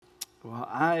Well,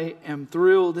 I am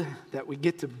thrilled that we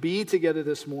get to be together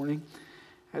this morning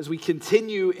as we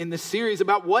continue in this series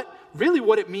about what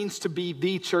it means to be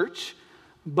the church,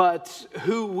 but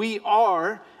who we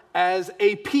are as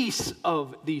a piece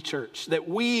of the church, that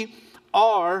we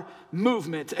are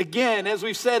Movement. Again, as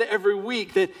we've said every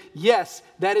week, that yes,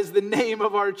 that is the name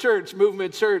of our church,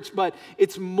 Movement Church, but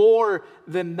it's more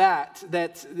than that.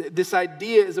 That this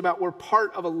idea is about we're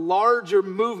part of a larger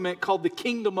movement called the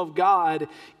kingdom of God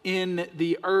in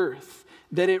the earth.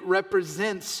 That it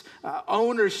represents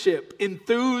ownership,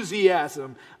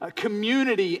 enthusiasm,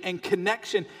 community, and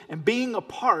connection, and being a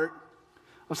part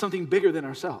of something bigger than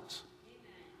ourselves.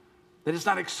 That it's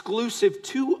not exclusive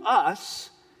to us,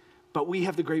 but we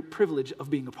have the great privilege of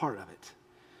being a part of it.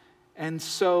 And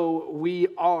so we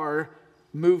are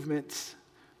Movement.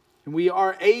 And we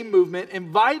are a movement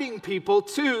inviting people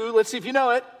to, let's see if you know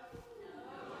it.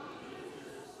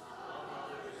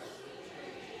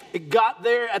 It got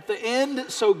there at the end,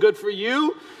 so good for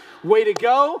you. Way to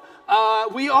go.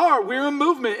 We're a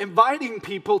movement inviting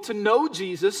people to know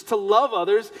Jesus, to love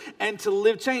others, and to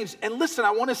live changed. And listen,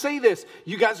 I want to say this.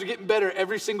 You guys are getting better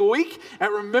every single week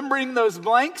at remembering those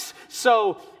blanks.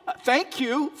 So thank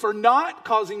you for not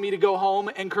causing me to go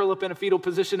home and curl up in a fetal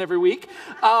position every week.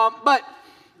 But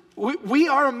we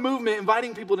are a movement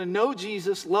inviting people to know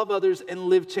Jesus, love others, and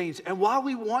live changed. And while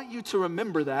we want you to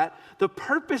remember that, the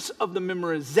purpose of the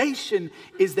memorization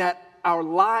is that our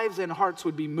lives and hearts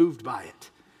would be moved by it.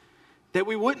 That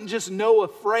we wouldn't just know a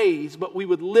phrase, but we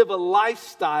would live a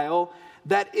lifestyle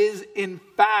that is in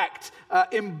fact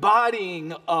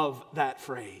embodying of that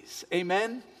phrase.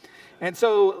 Amen? And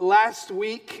so last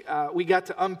week, we got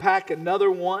to unpack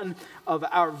another one of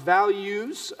our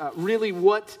values.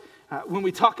 When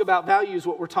we talk about values,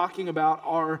 what we're talking about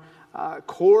are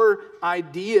core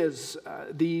ideas,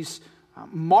 these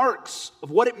marks of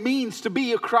what it means to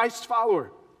be a Christ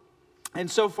follower. And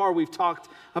so far, we've talked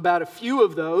about a few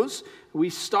of those. We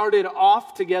started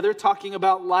off together talking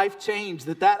about life change,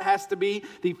 that has to be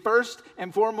the first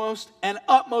and foremost and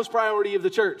utmost priority of the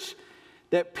church.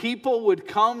 That people would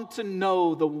come to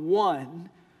know the one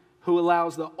who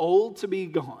allows the old to be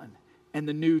gone and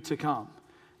the new to come.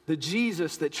 The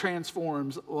Jesus that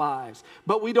transforms lives.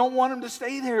 But we don't want them to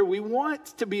stay there. We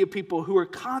want to be a people who are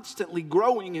constantly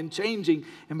growing and changing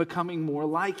and becoming more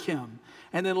like him.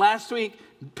 And then last week,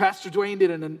 Pastor Dwayne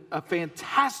did a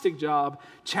fantastic job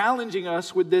challenging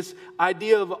us with this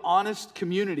idea of honest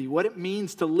community, what it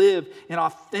means to live an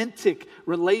authentic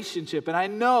relationship. And I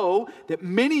know that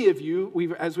many of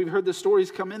you, as we've heard the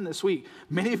stories come in this week,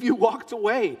 many of you walked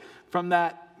away from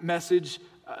that message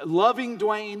loving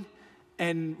Dwayne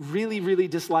and really, really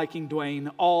disliking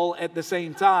Dwayne all at the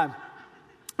same time.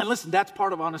 And listen, that's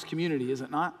part of honest community, is it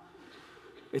not?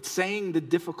 It's saying the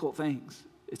difficult things.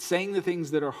 It's saying the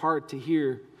things that are hard to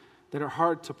hear, that are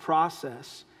hard to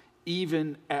process,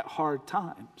 even at hard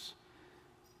times.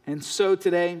 And so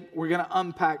today, we're going to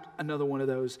unpack another one of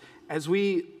those. As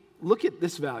we look at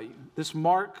this value, this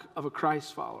mark of a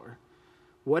Christ follower,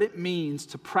 what it means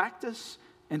to practice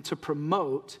and to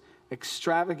promote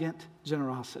extravagant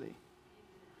generosity.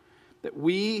 That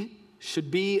we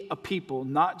should be a people,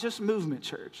 not just Movement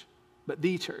Church, but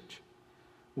the church.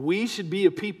 We should be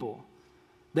a people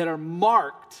that are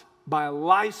marked by a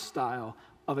lifestyle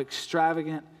of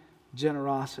extravagant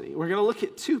generosity. We're going to look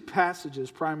at two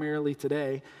passages primarily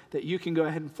today that you can go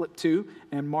ahead and flip to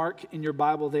and mark in your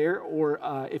Bible there, or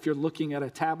if you're looking at a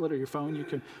tablet or your phone, you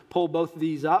can pull both of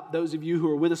these up. Those of you who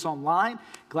are with us online,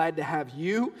 glad to have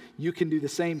you. You can do the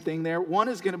same thing there. One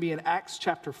is going to be in Acts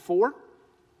chapter 4,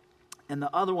 and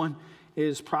the other one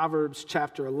is Proverbs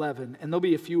chapter 11. And there'll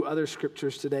be a few other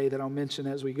scriptures today that I'll mention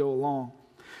as we go along.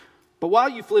 But while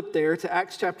you flip there to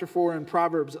Acts chapter 4 and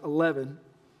Proverbs 11,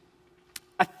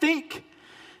 I think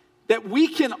that we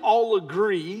can all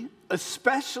agree,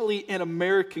 especially in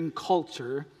American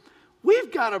culture,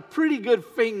 we've got a pretty good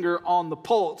finger on the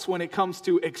pulse when it comes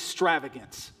to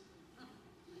extravagance.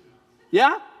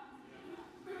 Yeah?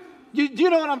 You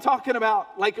know what I'm talking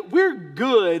about? Like, we're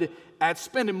good at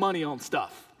spending money on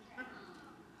stuff.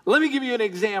 Let me give you an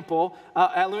example.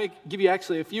 Let me give you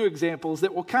actually a few examples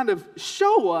that will kind of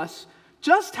show us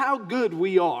just how good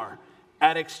we are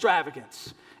at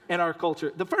extravagance in our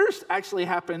culture. The first actually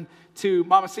happened to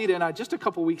Mama Sita and I just a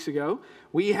couple weeks ago.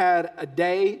 We had a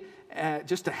day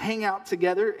just to hang out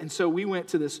together, and so we went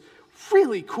to this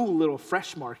really cool little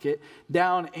fresh market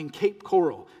down in Cape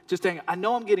Coral. Just hang. I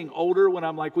know I'm getting older when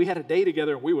I'm like, we had a day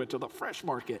together and we went to the fresh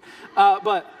market,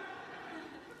 but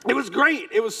it was great.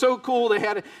 It was so cool. They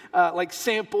had like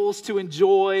samples to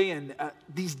enjoy and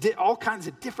all kinds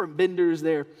of different vendors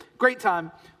there. Great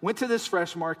time. Went to this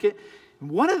fresh market.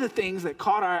 One of the things that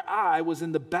caught our eye was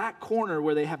in the back corner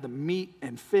where they have the meat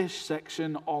and fish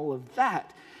section, all of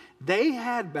that. They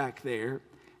had back there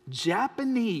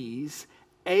Japanese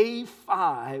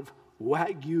A5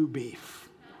 Wagyu beef.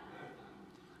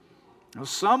 Now,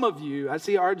 some of you, I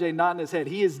see RJ nodding his head.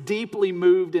 He is deeply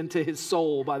moved into his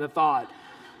soul by the thought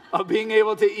of being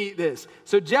able to eat this.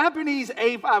 So Japanese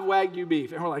A5 Wagyu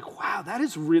beef. And we're like, wow, that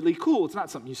is really cool. It's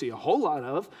not something you see a whole lot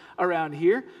of around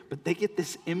here, but they get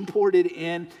this imported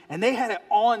in, and they had it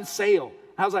on sale.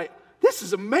 I was like, this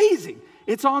is amazing.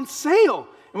 It's on sale.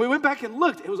 And we went back and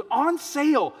looked. It was on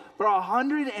sale for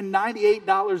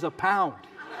 $198 a pound.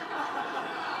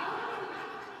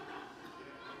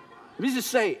 Let me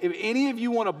just say, if any of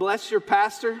you want to bless your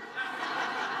pastor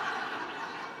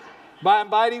by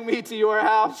inviting me to your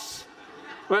house,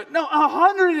 but no,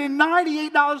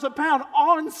 $198 a pound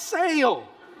on sale.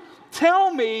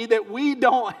 Tell me that we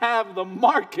don't have the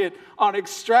market on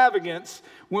extravagance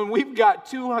when we've got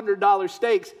 $200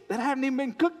 steaks that haven't even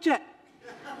been cooked yet.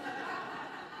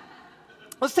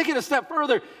 Let's take it a step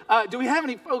further. Do we have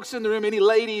any folks in the room, any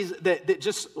ladies that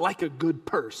just like a good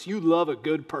purse? You love a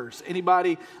good purse.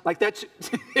 Anybody? Like that's,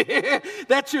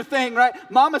 that's your thing, right?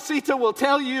 Mamacita will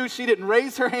tell you she didn't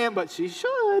raise her hand, but she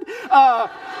should.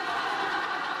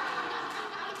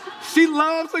 She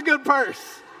loves a good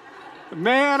purse.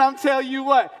 Man, I'm telling you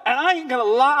what. And I ain't going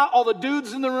to lie. All the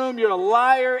dudes in the room, you're a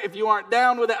liar if you aren't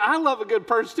down with it. I love a good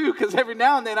purse too, because every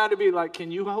now and then I'd be like, can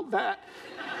you hold that?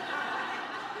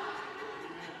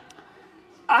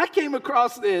 I came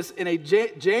across this in a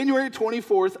January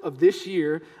 24th of this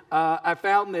year. I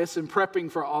found this in prepping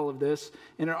for all of this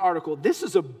in an article. This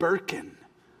is a Birkin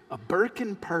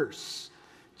purse.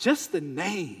 Just the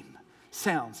name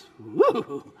sounds,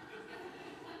 woo.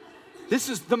 This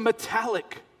is the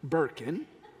metallic Birkin,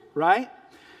 right?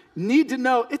 Need to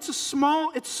know, it's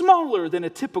smaller than a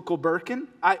typical Birkin.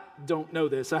 I don't know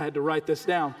this. I had to write this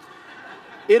down.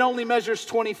 It only measures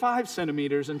 25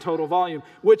 centimeters in total volume,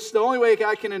 which the only way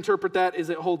I can interpret that is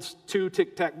it holds 2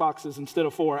 Tic Tac boxes instead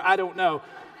of 4. I don't know.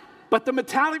 But the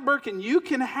metallic Birkin, you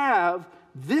can have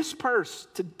this purse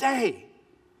today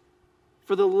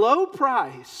for the low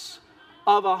price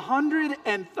of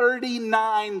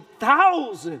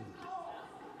 $139,000.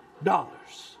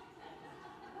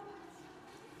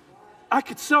 I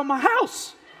could sell my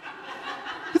house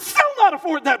and still not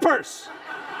afford that purse.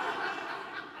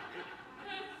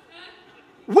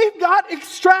 We've got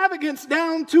extravagance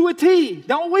down to a T,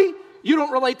 don't we? You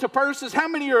don't relate to purses. How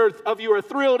many of you are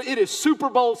thrilled it is Super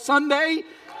Bowl Sunday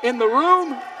in the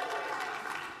room?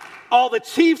 All the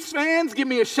Chiefs fans, give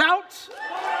me a shout.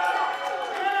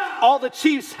 All the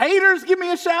Chiefs haters, give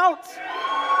me a shout.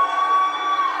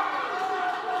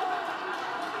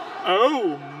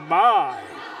 Oh my.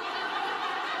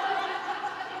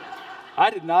 I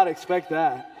did not expect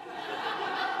that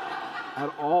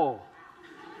at all.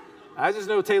 I just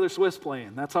know Taylor Swift's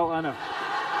playing. That's all I know.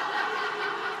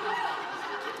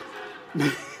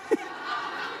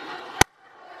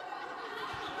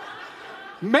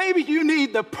 Maybe you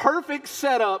need the perfect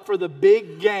setup for the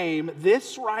big game.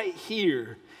 This right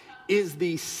here is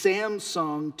the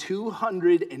Samsung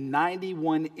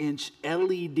 291-inch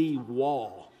LED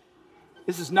wall.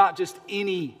 This is not just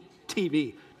any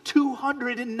TV.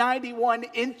 291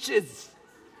 inches.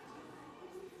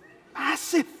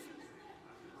 Massive.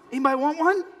 Anybody want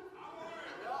one?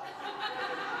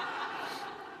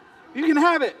 You can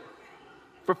have it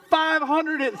for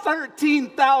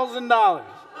 $513,000.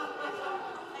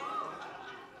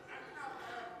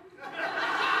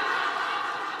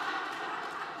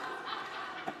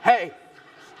 Hey,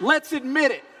 let's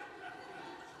admit it.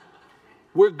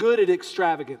 We're good at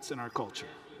extravagance in our culture.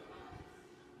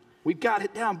 We've got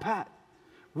it down pat.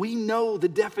 We know the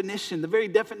definition, the very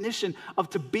definition of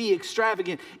to be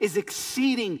extravagant is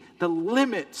exceeding the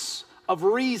limits of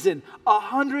reason.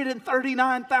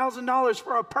 $139,000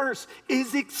 for a purse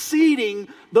is exceeding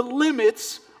the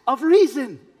limits of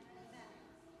reason.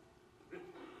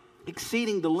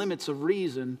 Exceeding the limits of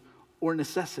reason or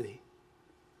necessity.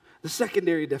 The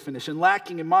secondary definition,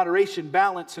 lacking in moderation,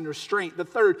 balance, and restraint. The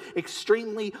third,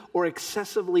 extremely or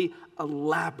excessively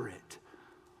elaborate.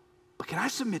 But can I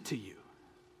submit to you,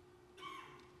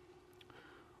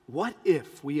 what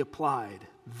if we applied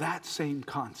that same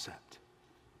concept,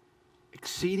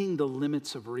 exceeding the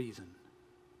limits of reason,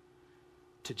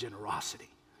 to generosity?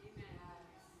 Amen.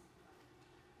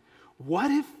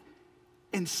 What if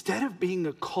instead of being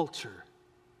a culture,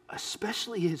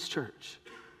 especially his church,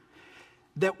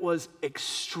 that was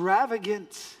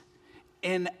extravagant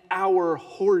in our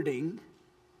hoarding,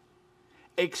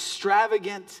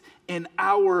 extravagant in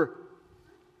our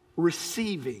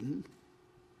receiving,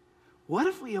 What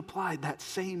if we applied that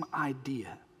same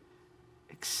idea,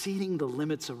 exceeding the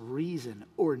limits of reason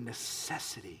or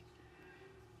necessity,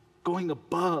 going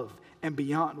above and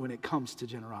beyond when it comes to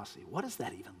generosity? What does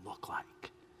that even look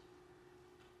like?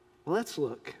 Well, let's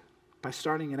look by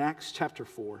starting in Acts chapter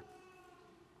 4.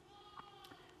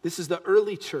 This is the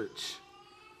early church.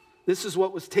 This is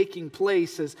what was taking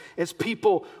place as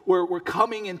people were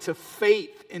coming into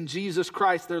faith in Jesus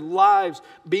Christ, their lives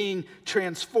being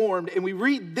transformed. And we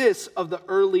read this of the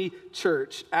early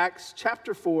church, Acts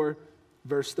chapter 4,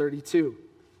 verse 32.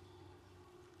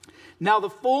 Now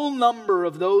the full number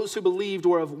of those who believed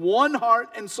were of one heart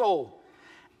and soul,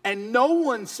 and no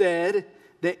one said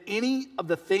that any of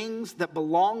the things that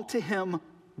belonged to him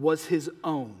was his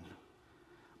own,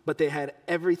 but they had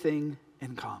everything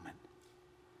in common.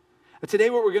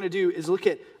 Today what we're going to do is look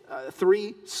at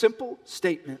three simple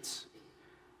statements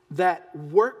that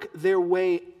work their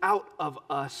way out of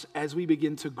us as we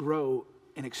begin to grow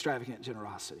in extravagant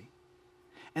generosity.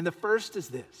 And the first is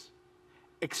this: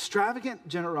 extravagant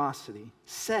generosity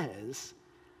says,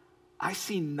 I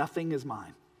see nothing as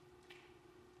mine.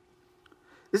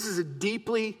 This is a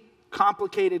deeply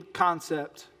complicated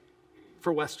concept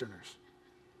for Westerners.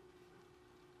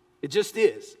 It just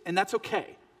is, and that's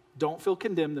okay. Don't feel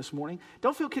condemned this morning.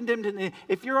 Don't feel condemned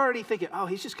if you're already thinking, oh,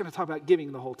 he's just going to talk about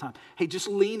giving the whole time. Hey, just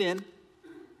lean in.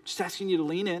 Just asking you to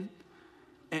lean in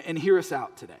and hear us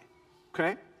out today,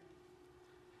 okay?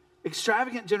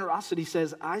 Extravagant generosity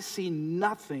says, I see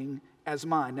nothing as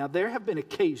mine. Now, there have been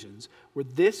occasions where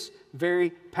this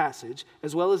very passage,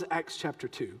 as well as Acts chapter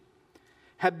 2,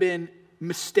 have been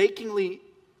mistakenly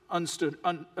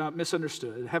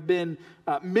misunderstood, have been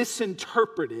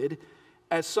misinterpreted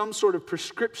as some sort of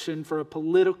prescription for a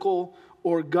political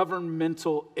or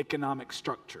governmental economic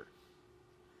structure.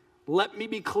 Let me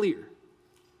be clear.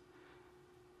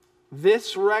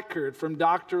 This record from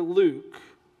Dr. Luke,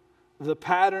 the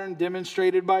pattern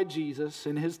demonstrated by Jesus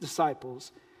and his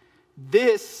disciples,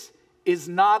 this is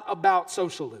not about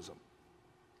socialism.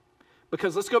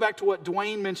 Because let's go back to what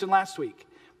Dwayne mentioned last week.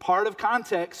 Part of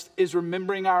context is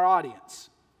remembering our audience.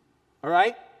 All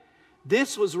right?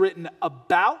 This was written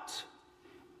about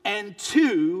and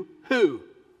to who?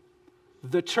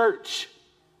 The church.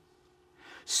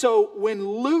 So when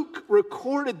Luke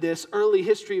recorded this early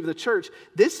history of the church,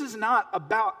 this is not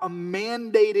about a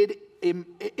mandated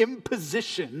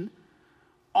imposition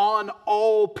on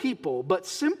all people, but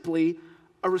simply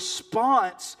a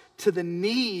response to the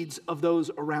needs of those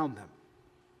around them.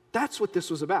 That's what this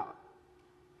was about.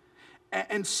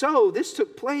 And so this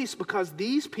took place because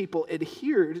these people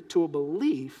adhered to a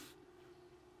belief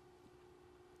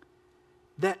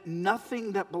that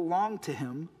nothing that belonged to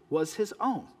him was his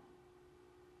own.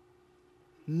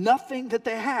 Nothing that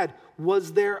they had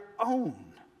was their own.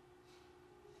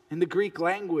 In the Greek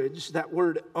language, that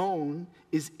word own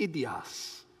is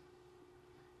idios.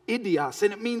 Idios,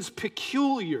 and it means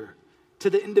peculiar to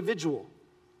the individual,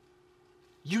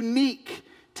 unique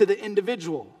to the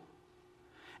individual.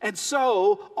 And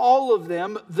so, all of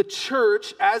them, the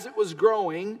church, as it was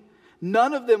growing,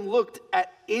 none of them looked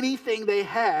at anything they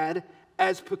had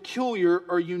as peculiar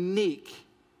or unique,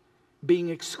 being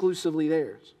exclusively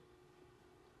theirs.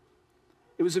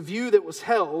 It was a view that was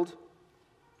held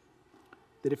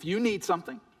that if you need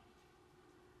something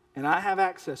and I have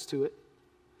access to it,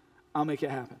 I'll make it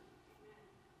happen.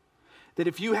 That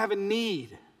if you have a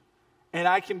need and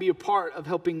I can be a part of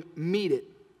helping meet it,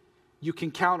 you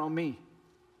can count on me.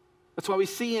 That's why we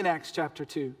see in Acts chapter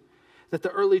 2 that the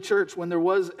early church, when there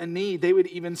was a need, they would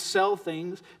even sell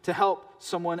things to help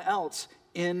someone else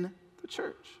in the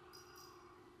church.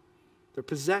 Their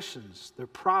possessions, their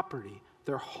property,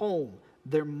 their home,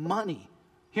 their money.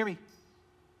 Hear me.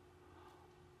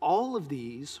 All of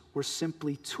these were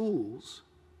simply tools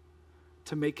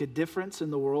to make a difference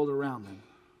in the world around them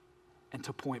and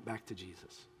to point back to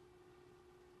Jesus.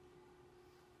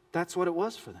 That's what it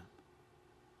was for them.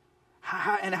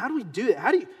 How do we do that?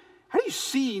 How do you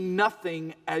see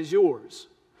nothing as yours?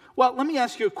 Well, let me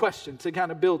ask you a question to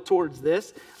kind of build towards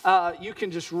this. You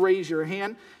can just raise your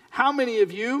hand. How many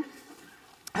of you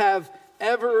have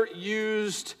ever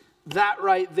used that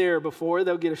right there before?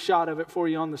 They'll get a shot of it for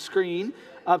you on the screen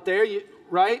up there,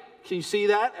 right? Can you see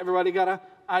that? Everybody got an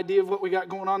idea of what we got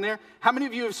going on there? How many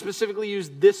of you have specifically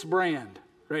used this brand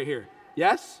right here?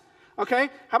 Yes? Okay,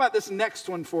 how about this next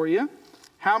one for you?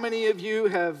 How many of you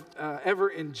have ever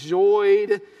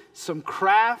enjoyed some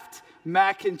Kraft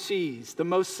mac and cheese? The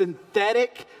most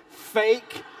synthetic,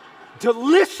 fake,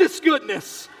 delicious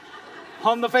goodness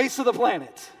on the face of the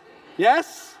planet.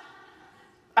 Yes?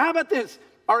 How about this?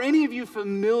 Are any of you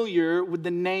familiar with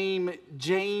the name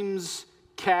James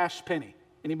Cash Penny?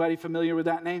 Anybody familiar with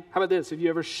that name? How about this? Have you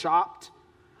ever shopped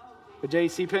at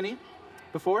JCPenney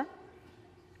before?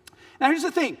 Now here's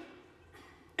the thing.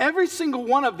 Every single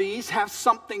one of these have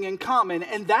something in common,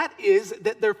 and that is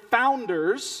that their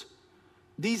founders,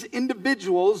 these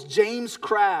individuals, James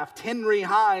Kraft, Henry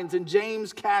Hines, and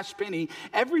James Cash Penney,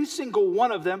 every single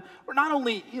one of them were not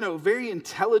only, very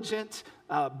intelligent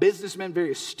businessmen,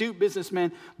 very astute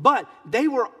businessmen, but they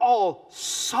were all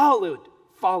solid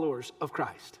followers of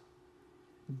Christ,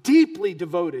 deeply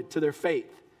devoted to their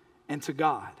faith and to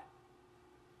God.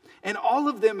 And all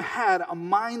of them had a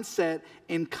mindset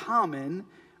in common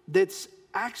that's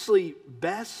actually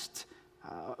best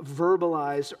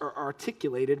verbalized or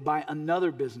articulated by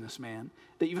another businessman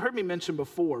that you've heard me mention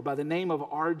before by the name of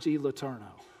R.G.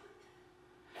 Letourneau.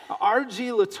 R.G.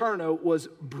 Letourneau was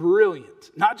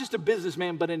brilliant, not just a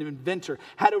businessman, but an inventor,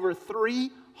 had over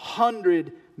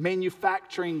 300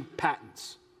 manufacturing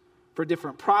patents for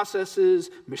different processes,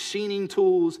 machining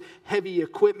tools, heavy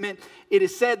equipment. It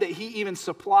is said that he even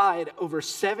supplied over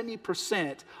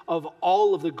 70% of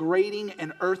all of the grading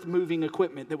and earth-moving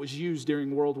equipment that was used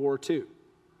during World War II.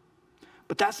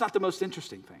 But that's not the most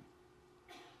interesting thing.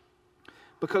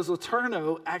 Because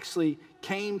Letourneau actually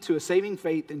came to a saving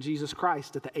faith in Jesus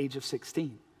Christ at the age of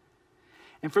 16.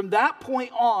 And from that point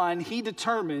on, he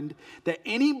determined that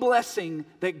any blessing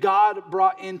that God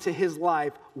brought into his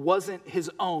life wasn't his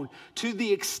own, to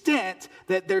the extent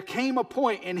that there came a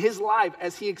point in his life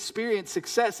as he experienced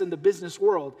success in the business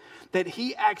world that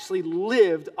he actually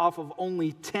lived off of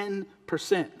only 10%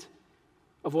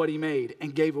 of what he made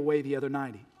and gave away the other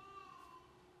 90.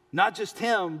 Not just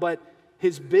him, but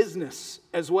his business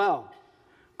as well.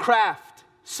 Kraft,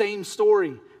 same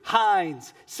story.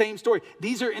 Hines, same story.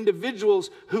 These are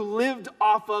individuals who lived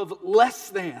off of less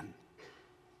than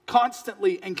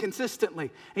constantly and consistently.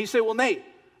 And you say, well, Nate,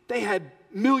 they had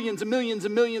millions and millions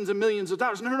and millions and millions of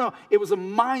dollars. No. It was a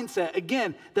mindset,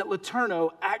 again, that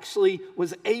Letourneau actually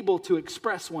was able to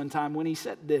express one time when he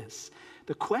said this.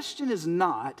 The question is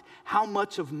not how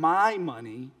much of my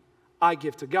money I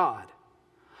give to God,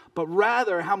 but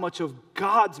rather how much of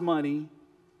God's money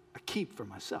I keep for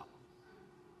myself.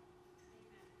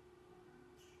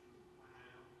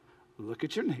 Look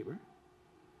at your neighbor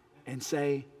and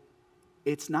say,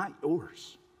 it's not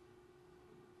yours.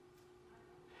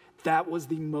 That was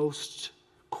the most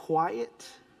quiet,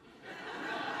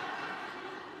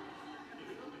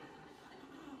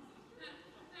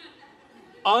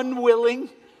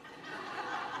 unwilling,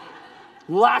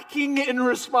 lacking in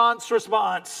response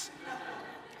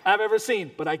I've ever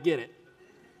seen. But I get it.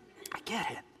 I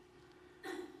get it.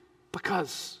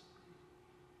 Because,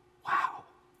 wow.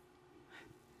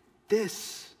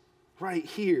 This right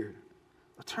here,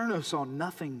 Letourneau saw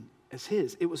nothing as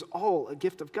his. It was all a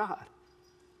gift of God.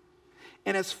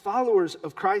 And as followers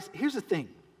of Christ, here's the thing.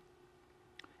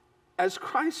 As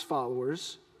Christ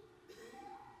followers,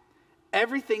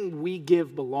 everything we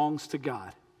give belongs to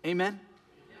God. Amen?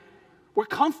 We're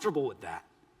comfortable with that.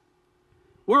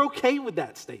 We're okay with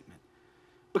that statement.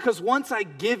 Because once I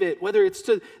give it, whether it's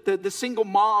to the single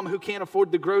mom who can't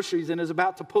afford the groceries and is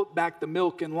about to put back the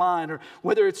milk in line, or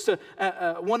whether it's to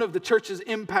one of the church's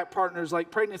impact partners like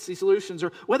Pregnancy Solutions,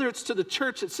 or whether it's to the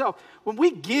church itself, when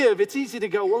we give, it's easy to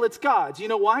go, well, it's God's. You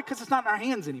know why? Because it's not in our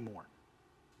hands anymore.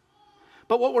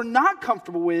 But what we're not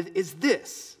comfortable with is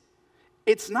this.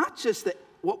 It's not just that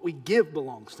what we give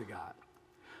belongs to God.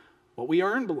 What we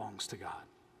earn belongs to God.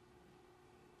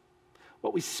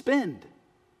 What we spend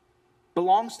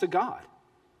belongs to God.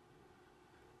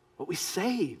 What we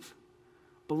save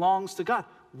belongs to God.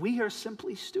 We are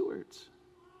simply stewards.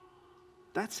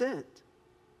 That's it.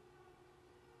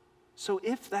 So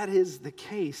if that is the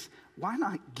case, why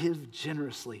not give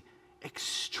generously,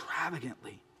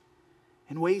 extravagantly,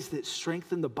 in ways that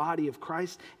strengthen the body of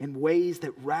Christ, in ways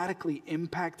that radically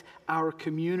impact our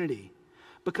community?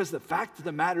 Because the fact of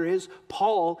the matter is,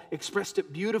 Paul expressed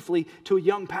it beautifully to a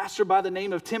young pastor by the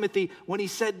name of Timothy when he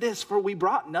said this, for we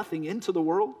brought nothing into the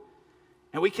world,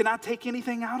 and we cannot take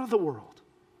anything out of the world.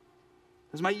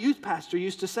 As my youth pastor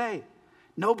used to say,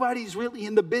 nobody's really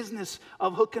in the business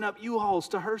of hooking up U-Hauls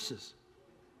to hearses.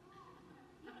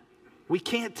 We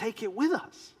can't take it with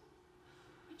us.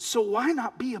 So why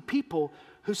not be a people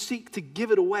who seek to give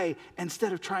it away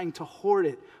instead of trying to hoard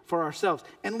it for ourselves?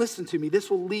 And listen to me, this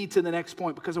will lead to the next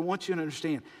point, because I want you to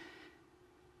understand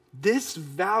this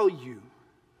value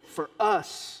for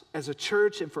us as a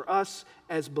church and for us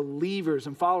as believers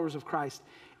and followers of Christ.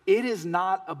 It is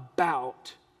not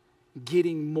about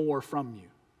getting more from you.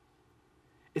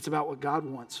 It's about what God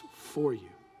wants for you.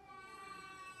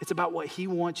 It's about what He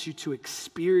wants you to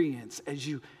experience as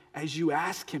you as you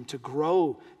ask him to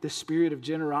grow the spirit of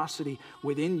generosity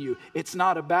within you. It's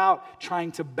not about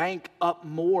trying to bank up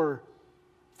more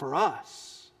for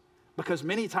us, because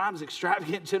many times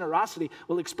extravagant generosity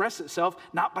will express itself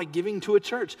not by giving to a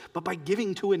church, but by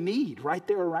giving to a need right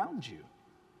there around you.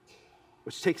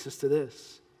 Which takes us to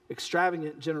this.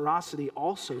 Extravagant generosity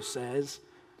also says,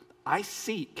 I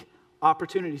seek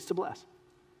opportunities to bless.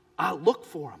 I look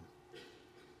for them.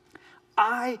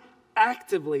 I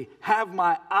actively have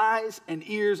my eyes and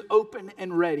ears open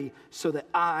and ready so that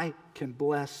I can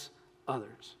bless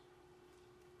others.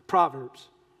 Proverbs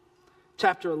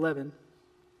chapter 11,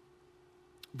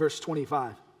 verse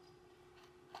 25.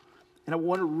 And I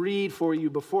want to read for you,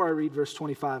 before I read verse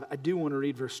 25, I do want to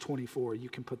read verse 24. You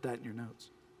can put that in your notes.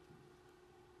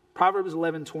 Proverbs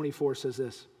 11:24 says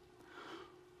this.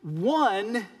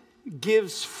 One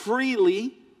gives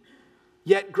freely,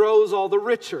 yet grows all the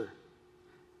richer.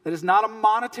 That is not a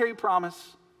monetary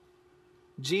promise.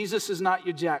 Jesus is not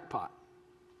your jackpot.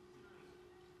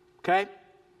 Okay?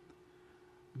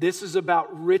 This is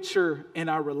about richer in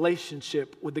our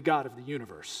relationship with the God of the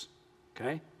universe.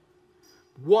 Okay?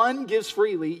 One gives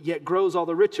freely, yet grows all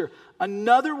the richer.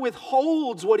 Another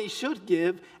withholds what he should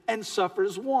give and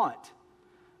suffers want.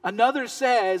 Another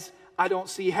says, I don't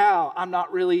see how. I'm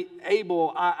not really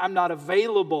able. I'm not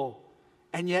available.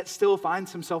 And yet still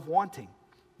finds himself wanting.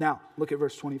 Now, look at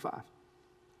verse 25.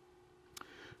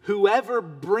 Whoever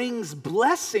brings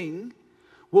blessing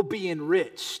will be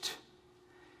enriched,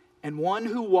 and one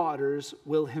who waters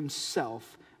will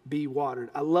himself be watered.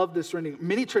 I love this rendering.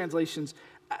 Many translations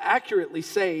accurately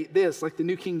say this, like the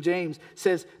New King James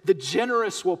says, the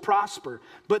generous will prosper.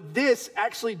 But this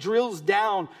actually drills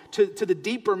down to the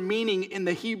deeper meaning in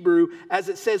the Hebrew as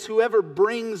it says, whoever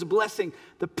brings blessing.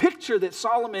 The picture that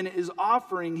Solomon is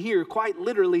offering here, quite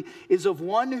literally, is of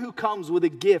one who comes with a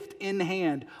gift in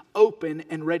hand, open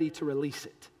and ready to release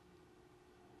it.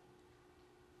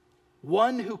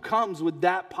 One who comes with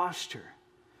that posture.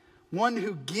 One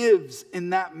who gives in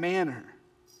that manner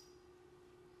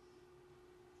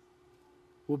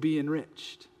will be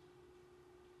enriched.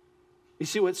 You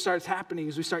see, what starts happening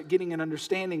is we start getting an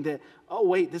understanding that, oh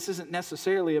wait, this isn't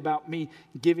necessarily about me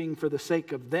giving for the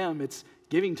sake of them. It's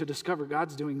giving to discover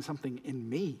God's doing something in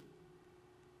me.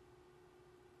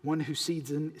 One who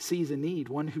sees a need,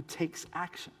 one who takes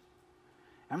action.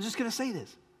 I'm just going to say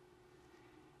this.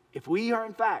 If we are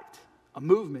in fact a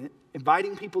movement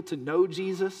inviting people to know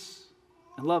Jesus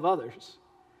and love others,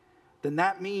 then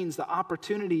that means the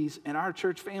opportunities in our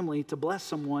church family to bless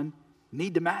someone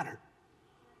need to matter.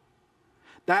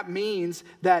 That means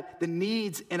that the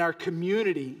needs in our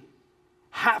community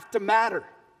have to matter.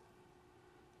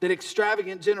 That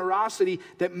extravagant generosity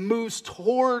that moves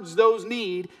towards those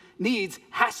needs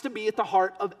has to be at the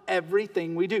heart of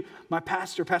everything we do. My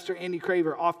pastor, Pastor Andy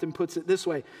Craver, often puts it this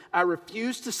way. I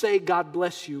refuse to say God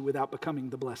bless you without becoming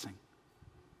the blessing.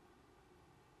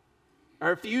 I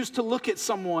refuse to look at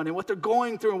someone and what they're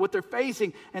going through and what they're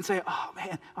facing and say, oh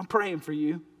man, I'm praying for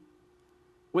you.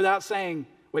 Without saying,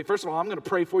 wait, first of all, I'm going to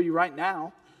pray for you right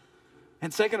now.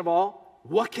 And second of all,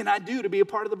 what can I do to be a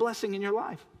part of the blessing in your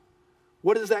life?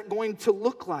 What is that going to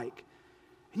look like?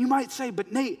 And you might say,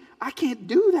 but Nate, I can't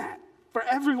do that for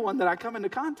everyone that I come into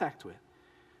contact with.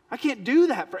 I can't do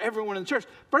that for everyone in the church.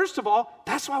 First of all,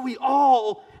 that's why we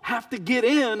all have to get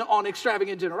in on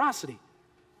extravagant generosity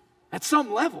at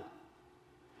some level.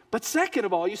 But second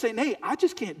of all, you say, Nate, I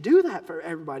just can't do that for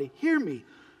everybody. Hear me.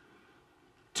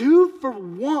 Do for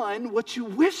one what you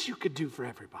wish you could do for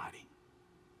everybody.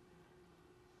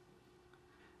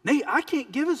 Nate, I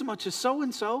can't give as much as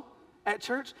so-and-so at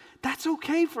church. That's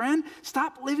okay, friend.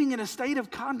 Stop living in a state of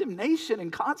condemnation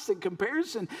and constant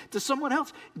comparison to someone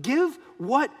else. Give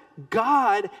what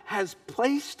God has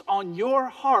placed on your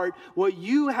heart, what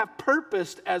you have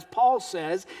purposed, as Paul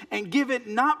says, and give it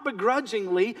not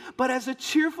begrudgingly, but as a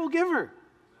cheerful giver.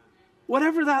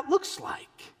 Whatever that looks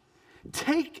like.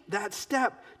 Take that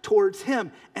step towards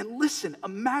him. And listen,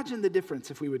 imagine the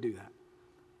difference if we would do that.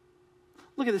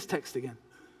 Look at this text again.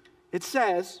 It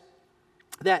says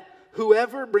that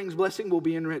whoever brings blessing will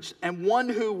be enriched. And one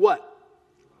who what?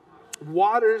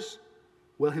 Waters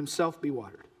will himself be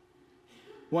watered.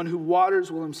 One who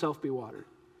waters will himself be watered.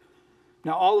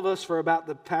 Now, all of us for about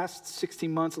the past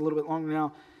 16 months, a little bit longer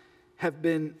now, have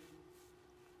been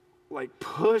like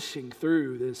pushing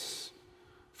through this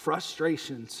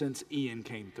frustration since Ian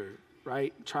came through,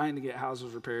 right? Trying to get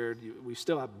houses repaired. We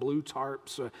still have blue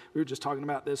tarps. We were just talking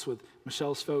about this with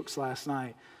Michelle's folks last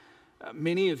night.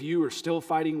 Many of you are still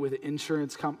fighting with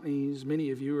insurance companies. Many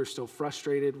of you are still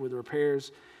frustrated with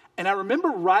repairs. And I remember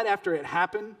right after it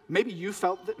happened, maybe you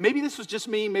felt that, maybe this was just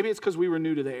me, maybe it's because we were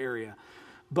new to the area.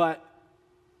 But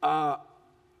I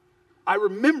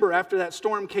remember after that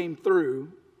storm came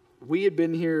through, we had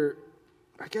been here,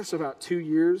 I guess about 2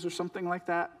 years or something like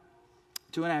that,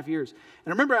 2.5 years.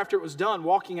 And I remember after it was done,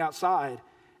 walking outside,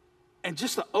 and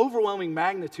just the overwhelming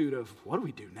magnitude of, what do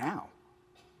we do now?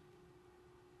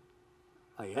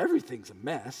 Like, everything's a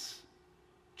mess.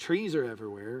 Trees are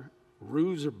everywhere.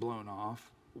 Roofs are blown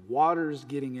off. Water's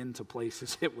getting into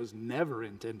places it was never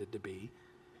intended to be.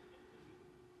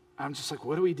 I'm just like,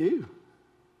 what do we do?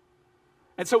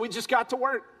 And so we just got to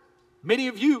work. Many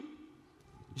of you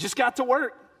just got to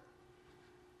work.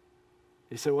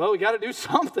 He said, well, we got to do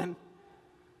something.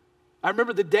 I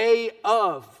remember the day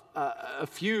of a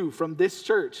few from this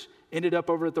church ended up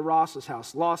over at the Ross's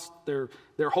house, lost their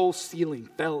whole ceiling,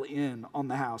 fell in on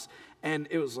the house. And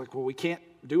it was like, well, we can't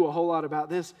do a whole lot about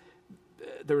this.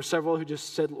 There were several who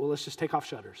just said, well, let's just take off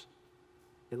shutters.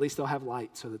 At least they'll have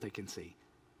light so that they can see.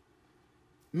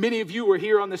 Many of you were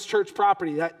here on this church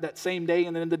property that same day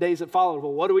and then the days that followed.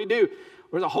 Well, what do we do?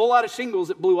 There's a whole lot of shingles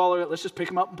that blew all over it. Let's just pick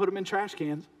them up and put them in trash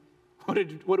cans. What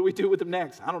do we do with them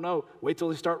next? I don't know. Wait till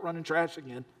they start running trash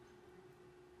again.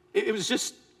 It was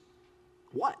just,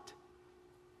 what?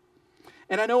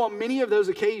 And I know on many of those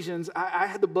occasions, I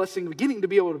had the blessing of getting to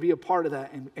be able to be a part of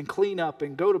that and clean up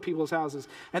and go to people's houses.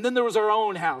 And then there was our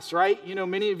own house, right? You know,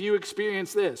 many of you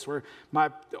experienced this, where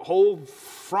my whole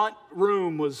front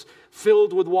room was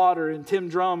filled with water, and Tim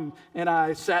Drum and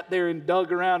I sat there and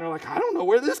dug around and were like, I don't know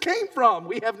where this came from.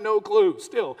 We have no clue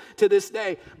still to this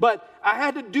day. But I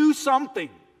had to do something.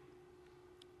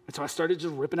 And so I started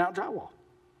just ripping out drywall.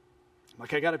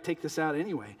 Like, I got to take this out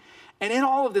anyway. And in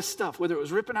all of this stuff, whether it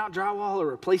was ripping out drywall or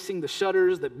replacing the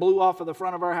shutters that blew off of the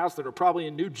front of our house that are probably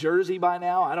in New Jersey by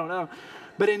now, I don't know.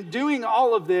 But in doing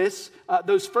all of this,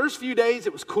 those first few days,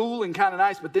 it was cool and kind of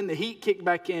nice, but then the heat kicked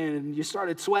back in and you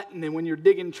started sweating. And when you're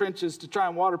digging trenches to try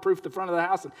and waterproof the front of the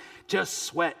house, and just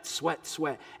sweat.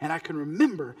 And I can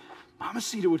remember Mama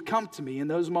Cedar would come to me in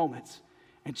those moments,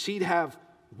 and she'd have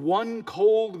one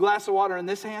cold glass of water in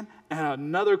this hand and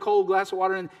another cold glass of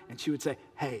water in, and she would say,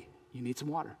 hey, you need some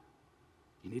water.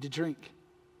 You need to drink.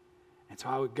 And so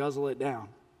I would guzzle it down.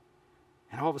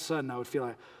 And all of a sudden I would feel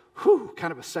like, whew,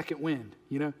 kind of a second wind,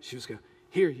 you know? She would go,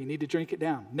 here, you need to drink it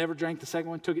down. Never drank the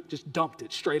second one, took it, just dumped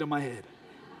it straight on my head.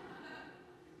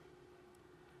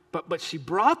 But she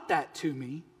brought that to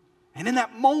me, and in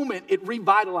that moment, it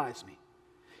revitalized me.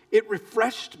 It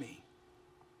refreshed me.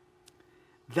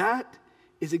 That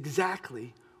is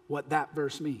exactly what that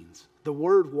verse means. The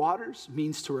word waters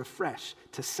means to refresh,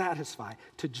 to satisfy,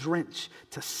 to drench,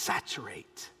 to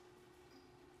saturate.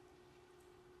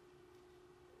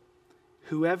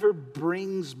 Whoever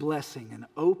brings blessing and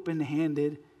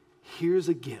open-handed, here's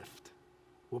a gift,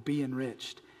 will be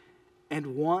enriched.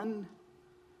 And one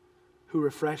who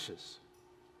refreshes,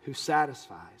 who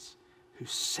satisfies, who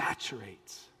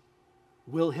saturates,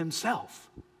 will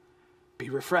himself be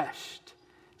refreshed.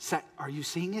 Are you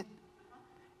seeing it?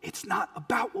 It's not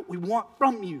about what we want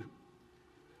from you.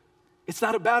 It's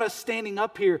not about us standing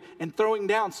up here and throwing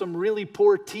down some really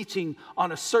poor teaching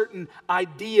on a certain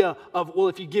idea of, well,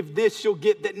 if you give this, you'll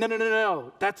get that.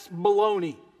 No. That's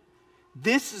baloney.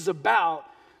 This is about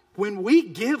when we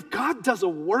give, God does a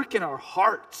work in our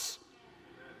hearts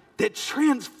that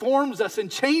transforms us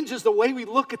and changes the way we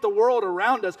look at the world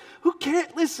around us. Who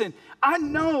can't listen? I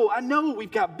know we've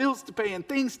got bills to pay and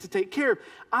things to take care of.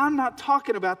 I'm not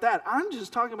talking about that. I'm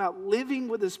just talking about living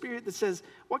with a spirit that says,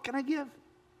 what can I give?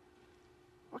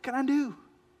 What can I do?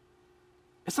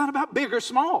 It's not about big or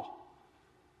small.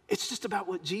 It's just about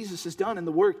what Jesus has done and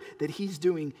the work that he's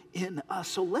doing in us.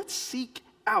 So let's seek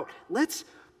out. Let's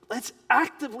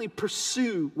actively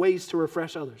pursue ways to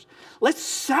refresh others. Let's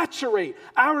saturate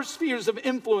our spheres of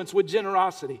influence with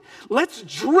generosity. Let's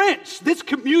drench this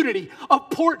community of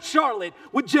Port Charlotte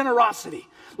with generosity.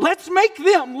 Let's make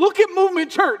them look at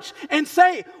Movement Church and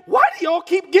say, why do y'all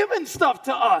keep giving stuff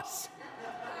to us?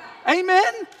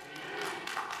 Amen?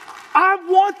 I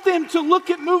want them to look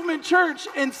at Movement Church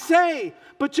and say,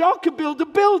 but y'all could build a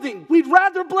building. We'd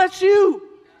rather bless you.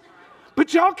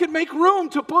 But y'all could make room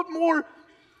to put more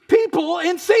people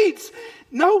in seats.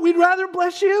 No, we'd rather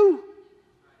bless you.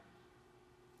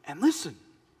 And listen,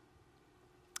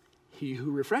 he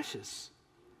who refreshes,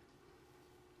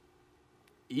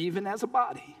 even as a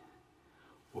body,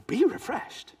 will be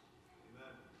refreshed.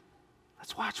 Amen.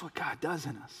 Let's watch what God does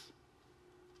in us.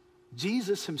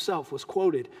 Jesus himself was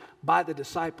quoted by the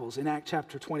disciples in Acts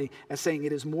chapter 20 as saying,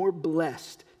 it is more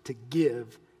blessed to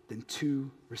give than to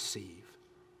receive.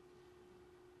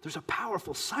 There's a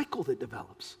powerful cycle that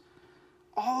develops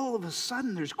all of a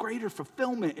sudden there's greater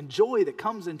fulfillment and joy that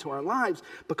comes into our lives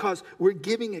because we're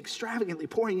giving extravagantly,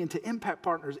 pouring into impact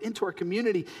partners, into our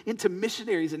community, into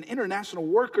missionaries and international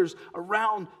workers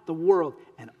around the world.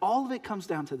 And all of it comes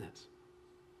down to this.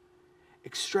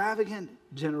 Extravagant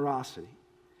generosity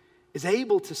is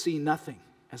able to see nothing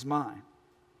as mine,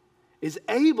 is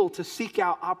able to seek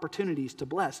out opportunities to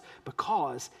bless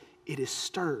because it is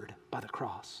stirred by the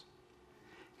cross.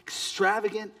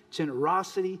 Extravagant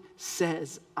generosity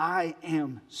says, I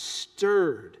am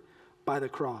stirred by the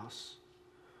cross.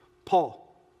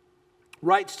 Paul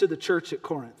writes to the church at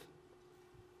Corinth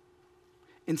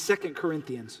in 2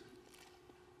 Corinthians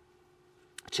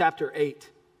chapter 8.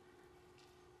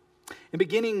 And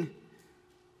beginning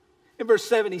in verse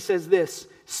 7, he says this,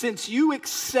 since you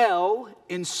excel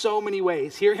in so many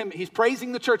ways. Hear him, he's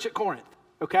praising the church at Corinth,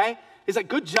 okay? He's like,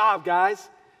 good job, guys.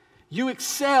 You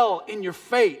excel in your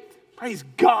faith. Praise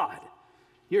God.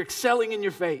 You're excelling in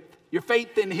your faith. Your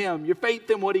faith in him. Your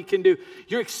faith in what he can do.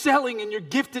 You're excelling in your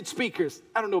gifted speakers.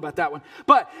 I don't know about that one.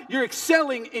 But you're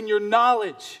excelling in your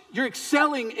knowledge. You're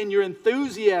excelling in your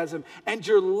enthusiasm and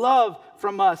your love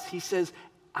from us. He says,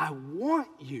 I want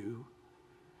you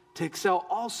to excel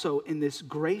also in this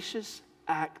gracious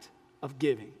act of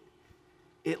giving.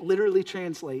 It literally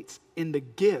translates in the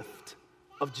gift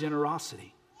of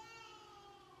generosity.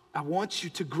 I want you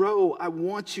to grow. I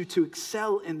want you to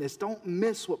excel in this. Don't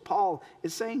miss what Paul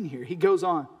is saying here. He goes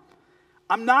on.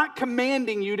 I'm not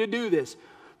commanding you to do this.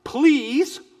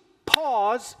 Please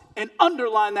pause and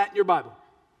underline that in your Bible.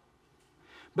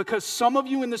 Because some of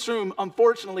you in this room,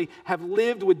 unfortunately, have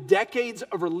lived with decades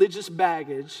of religious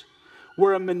baggage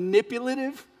where a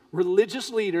manipulative religious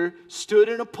leader stood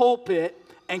in a pulpit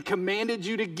and commanded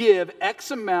you to give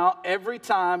X amount every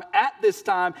time at this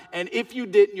time, and if you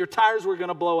didn't, your tires were going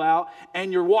to blow out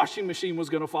and your washing machine was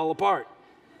going to fall apart.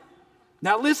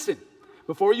 Now listen,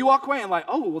 before you walk away and like,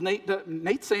 oh, well,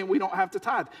 Nate's saying we don't have to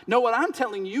tithe. No, what I'm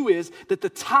telling you is that the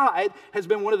tithe has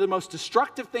been one of the most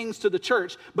destructive things to the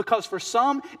church because for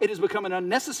some, it has become an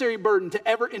unnecessary burden to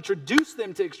ever introduce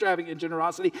them to extravagant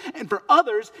generosity. And for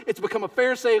others, it's become a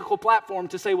pharisaical platform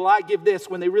to say, well, I give this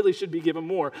when they really should be given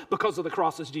more because of the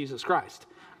cross of Jesus Christ.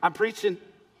 I'm preaching.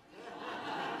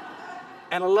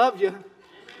 And I love you.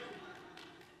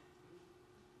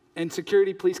 And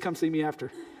security, please come see me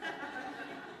after.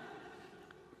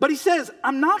 But he says,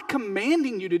 I'm not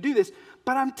commanding you to do this,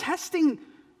 but I'm testing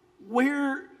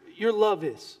where your love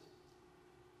is.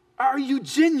 Are you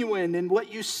genuine in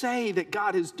what you say that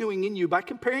God is doing in you by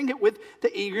comparing it with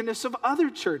the eagerness of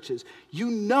other churches? You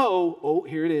know, oh,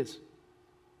 here it is.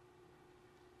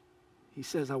 He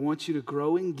says, I want you to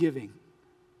grow in giving,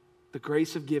 the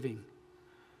grace of giving,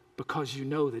 because you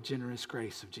know the generous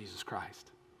grace of Jesus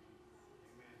Christ.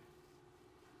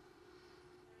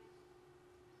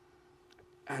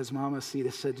 As Mama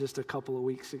Sita said just a couple of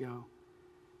weeks ago,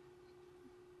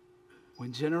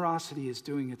 when generosity is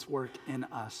doing its work in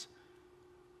us,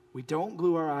 we don't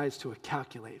glue our eyes to a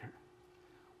calculator.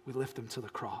 We lift them to the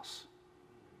cross.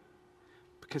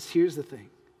 Because here's the thing.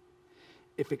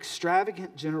 If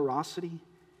extravagant generosity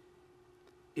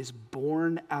is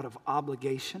born out of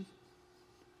obligation,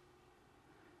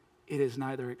 it is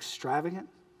neither extravagant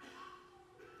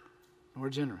nor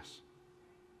generous.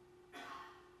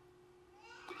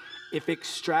 If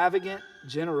extravagant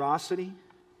generosity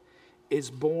is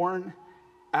born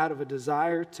out of a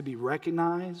desire to be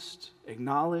recognized,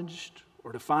 acknowledged,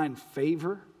 or to find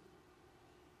favor,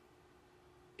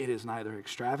 it is neither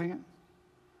extravagant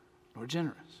nor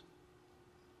generous.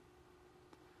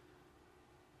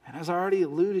 And as I already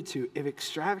alluded to, if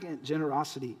extravagant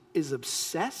generosity is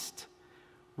obsessed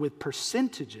with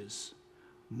percentages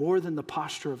more than the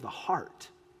posture of the heart,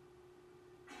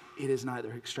 it is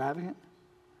neither extravagant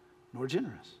nor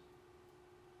generous.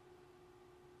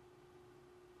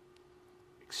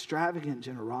 Extravagant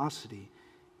generosity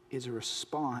is a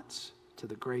response to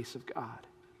the grace of God.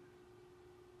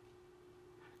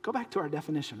 Go back to our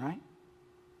definition, right?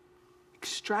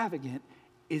 Extravagant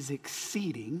is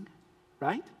exceeding,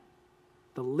 right,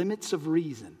 the limits of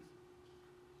reason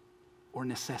or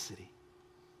necessity.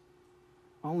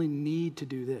 I only need to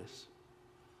do this,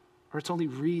 or it's only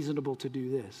reasonable to do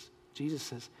this. Jesus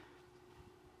says,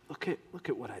 Look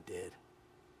at what I did.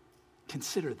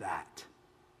 Consider that.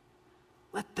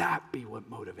 Let that be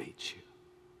what motivates you.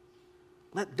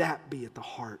 Let that be at the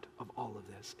heart of all of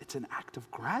this. It's an act of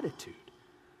gratitude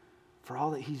for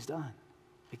all that he's done.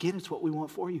 Again, it's what we want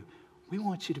for you. We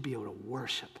want you to be able to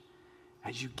worship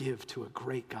as you give to a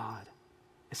great God,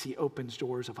 as he opens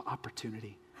doors of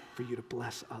opportunity for you to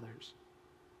bless others.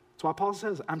 That's why Paul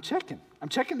says, I'm checking. I'm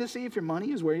checking to see if your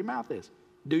money is where your mouth is.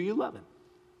 Do you love him?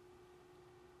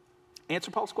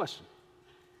 Answer Paul's question.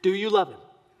 Do you love him?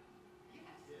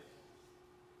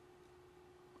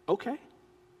 Okay.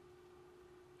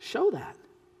 Show that.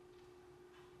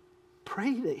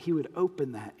 Pray that he would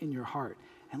open that in your heart.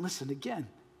 And listen again.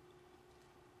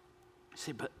 You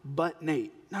say, but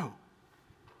Nate, no.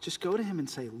 Just go to him and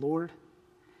say, Lord,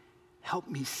 help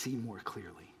me see more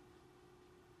clearly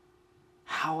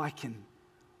how I can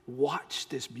watch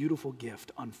this beautiful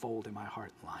gift unfold in my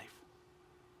heart and life.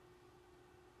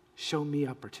 Show me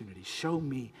opportunities. Show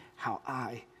me how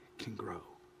I can grow.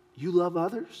 You love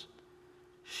others?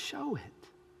 Show it.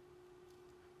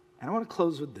 And I want to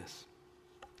close with this.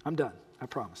 I'm done. I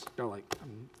promise. They're like,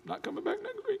 I'm not coming back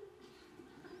next week.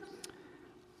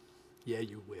 Yeah,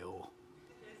 you will.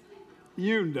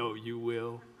 You know you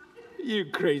will. You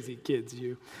crazy kids,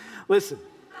 you. Listen,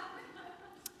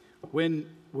 when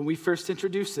we first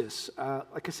introduced this,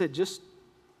 like I said, just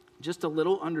a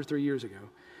little under 3 years ago,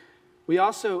 we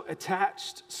also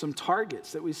attached some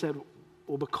targets that we said,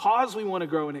 well, because we want to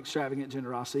grow in extravagant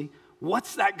generosity,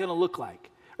 what's that going to look like?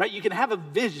 Right? You can have a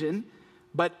vision,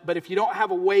 but if you don't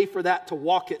have a way for that to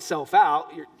walk itself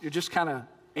out, you're just kind of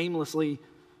aimlessly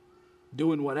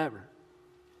doing whatever.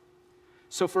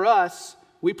 So for us,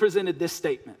 we presented this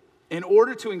statement. In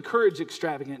order to encourage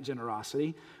extravagant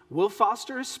generosity, we'll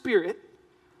foster a spirit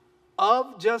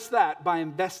of just that by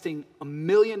investing $1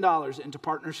 million into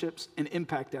partnerships and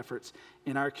impact efforts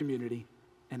in our community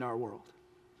and our world.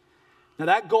 Now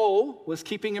that goal was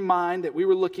keeping in mind that we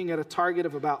were looking at a target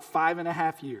of about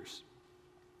 5.5 years.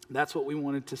 That's what we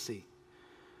wanted to see.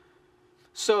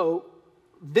 So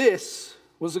this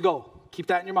was the goal. Keep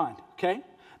that in your mind, okay?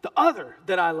 The other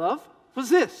that I love was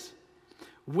this.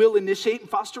 We'll initiate and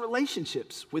foster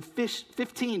relationships with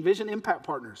 15 Vision Impact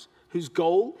Partners whose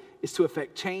goal is to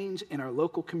affect change in our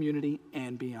local community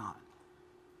and beyond.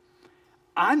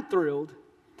 I'm thrilled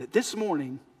that this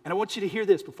morning, and I want you to hear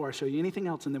this before I show you anything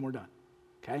else and then we're done,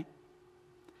 okay?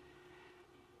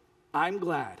 I'm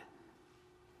glad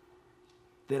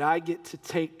that I get to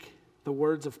take the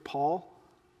words of Paul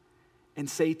and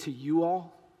say to you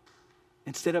all,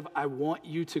 instead of I want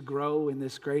you to grow in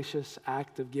this gracious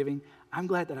act of giving, I'm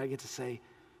glad that I get to say,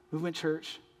 Movement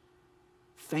Church,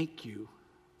 thank you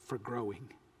for growing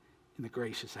in the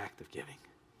gracious act of giving.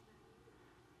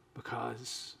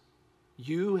 Because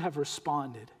you have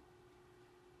responded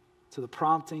to the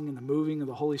prompting and the moving of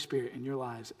the Holy Spirit in your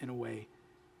lives in a way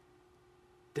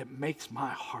that makes my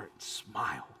heart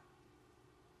smile,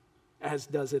 as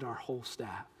does it our whole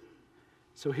staff.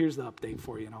 So here's the update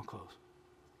for you, and I'll close.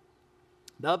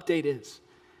 The update is,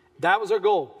 that was our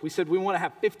goal. We said we want to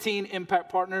have 15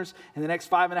 impact partners in the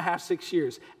next 5.5, 6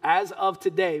 years. As of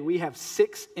today, we have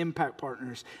 6 impact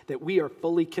partners that we are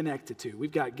fully connected to.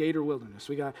 We've got Gator Wilderness.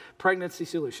 We got Pregnancy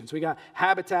Solutions. We got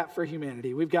Habitat for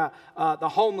Humanity. We've got the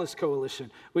Homeless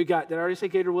Coalition. We got, did I already say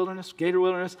Gator Wilderness? Gator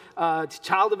Wilderness,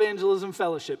 Child Evangelism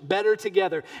Fellowship, Better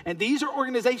Together. And these are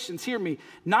organizations, hear me,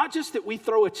 not just that we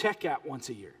throw a check at once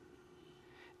a year.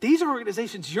 These are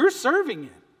organizations you're serving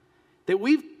in, that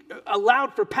we've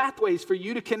allowed for pathways for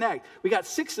you to connect. We got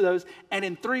 6 of those, and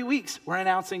in 3 weeks, we're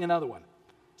announcing another one.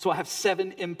 So I have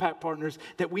 7 impact partners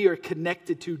that we are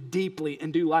connected to deeply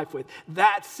and do life with.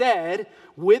 That said,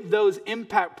 with those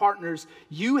impact partners,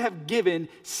 you have given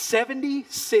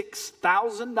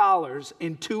 $76,000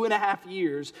 in 2.5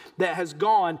 years that has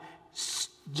gone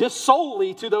just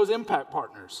solely to those impact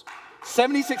partners.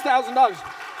 $76,000.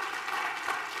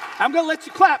 I'm going to let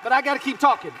you clap, but I got to keep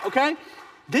talking, okay?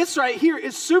 This right here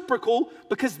is super cool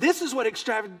because this is what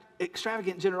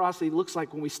extravagant generosity looks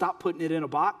like when we stop putting it in a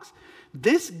box.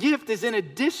 This gift is in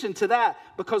addition to that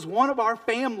because one of our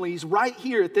families right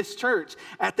here at this church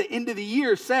at the end of the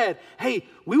year said, hey,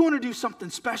 we want to do something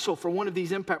special for one of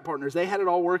these impact partners. They had it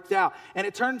all worked out. And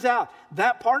it turns out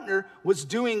that partner was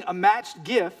doing a matched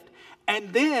gift,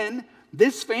 and then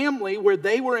this family where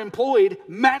they were employed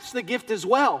matched the gift as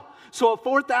well. So a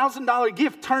 $4,000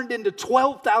 gift turned into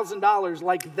 $12,000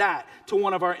 like that to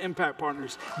one of our impact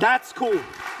partners. That's cool.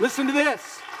 Listen to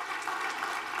this.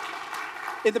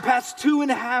 In the past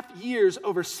 2.5 years,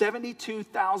 over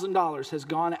 $72,000 has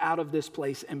gone out of this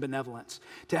place in benevolence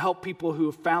to help people who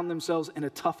have found themselves in a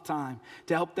tough time,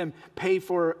 to help them pay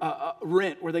for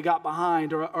rent where they got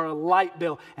behind or a light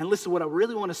bill. And listen, what I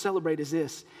really want to celebrate is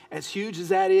this. As huge as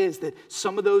that is, that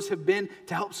some of those have been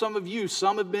to help some of you,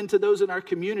 some have been to those in our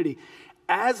community.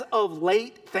 As of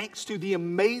late, thanks to the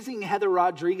amazing Heather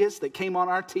Rodriguez that came on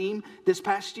our team this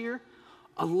past year,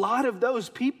 a lot of those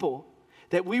people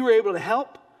that we were able to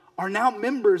help are now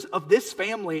members of this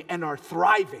family and are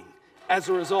thriving as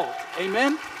a result.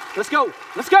 Amen? Let's go.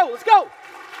 Let's go. Let's go.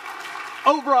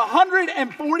 Over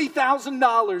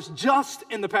 $140,000 just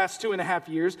in the past 2.5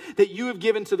 years that you have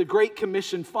given to the Great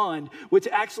Commission Fund, which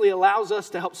actually allows us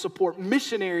to help support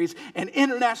missionaries and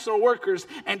international workers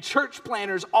and church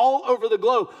planners all over the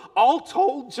globe. All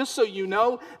told, just so you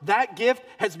know, that gift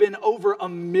has been over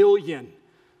 $1 million.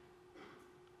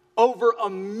 Over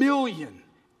 $1 million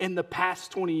in the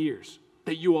past 20 years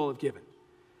that you all have given.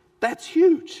 That's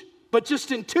huge. But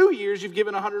just in 2 years, you've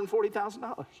given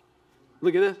 $140,000.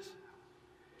 Look at this.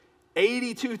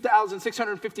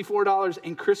 $82,654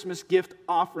 in Christmas gift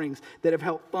offerings that have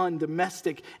helped fund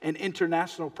domestic and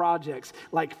international projects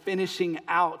like finishing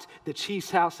out the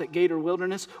Chiefs House at Gator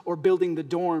Wilderness or building the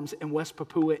dorms in West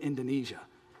Papua, Indonesia.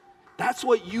 That's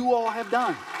what you all have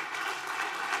done.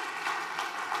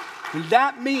 And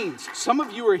that means some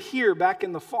of you were here back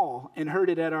in the fall and heard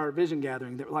it at our vision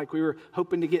gathering that like we were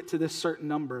hoping to get to this certain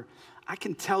number. I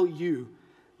can tell you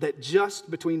that just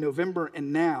between November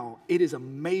and now, it is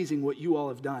amazing what you all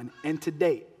have done. And to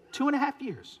date, 2.5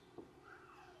 years,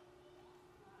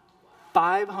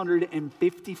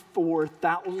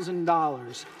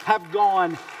 $554,000 have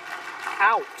gone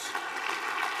out.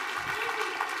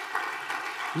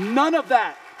 None of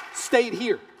that stayed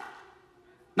here.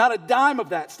 Not a dime of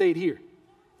that stayed here.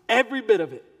 Every bit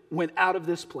of it went out of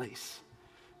this place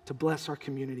to bless our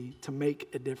community, to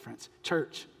make a difference.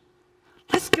 Church,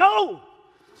 let's go.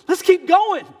 Let's keep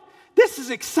going. This is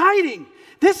exciting.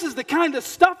 This is the kind of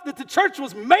stuff that the church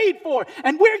was made for,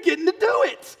 and we're getting to do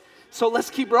it. So let's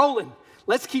keep rolling.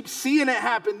 Let's keep seeing it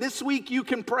happen. This week you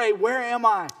can pray, where am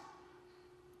I?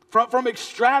 From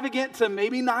extravagant to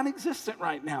maybe non-existent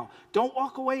right now. Don't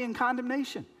walk away in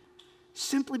condemnation.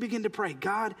 Simply begin to pray,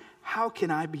 God, how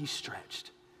can I be stretched?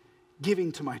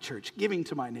 Giving to my church, giving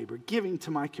to my neighbor, giving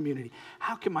to my community.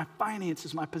 How can my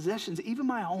finances, my possessions, even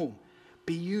my home,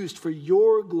 be used for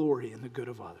your glory and the good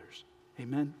of others?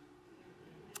 Amen.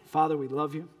 Father, we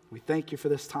love you. We thank you for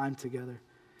this time together.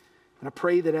 And I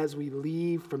pray that as we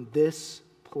leave from this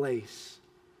place,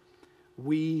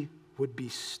 we would be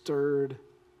stirred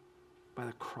by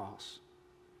the cross.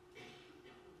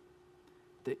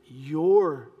 That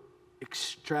your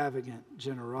extravagant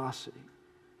generosity,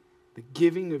 the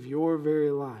giving of your very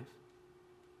life,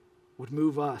 would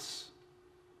move us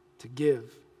to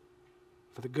give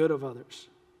for the good of others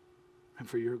and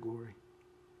for your glory.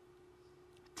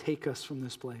 Take us from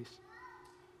this place,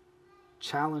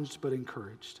 challenged but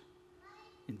encouraged.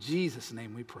 In Jesus'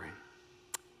 name we pray.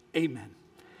 Amen.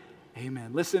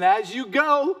 Amen. Listen, as you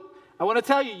go, I want to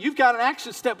tell you, you've got an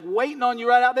action step waiting on you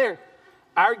right out there.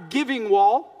 Our giving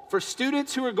wall for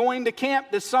students who are going to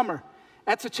camp this summer.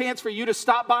 That's a chance for you to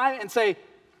stop by and say,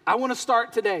 I want to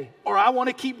start today, or I want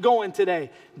to keep going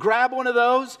today. Grab one of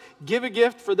those, give a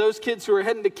gift for those kids who are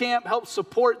heading to camp, help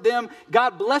support them.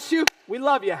 God bless you. We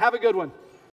love you. Have a good one.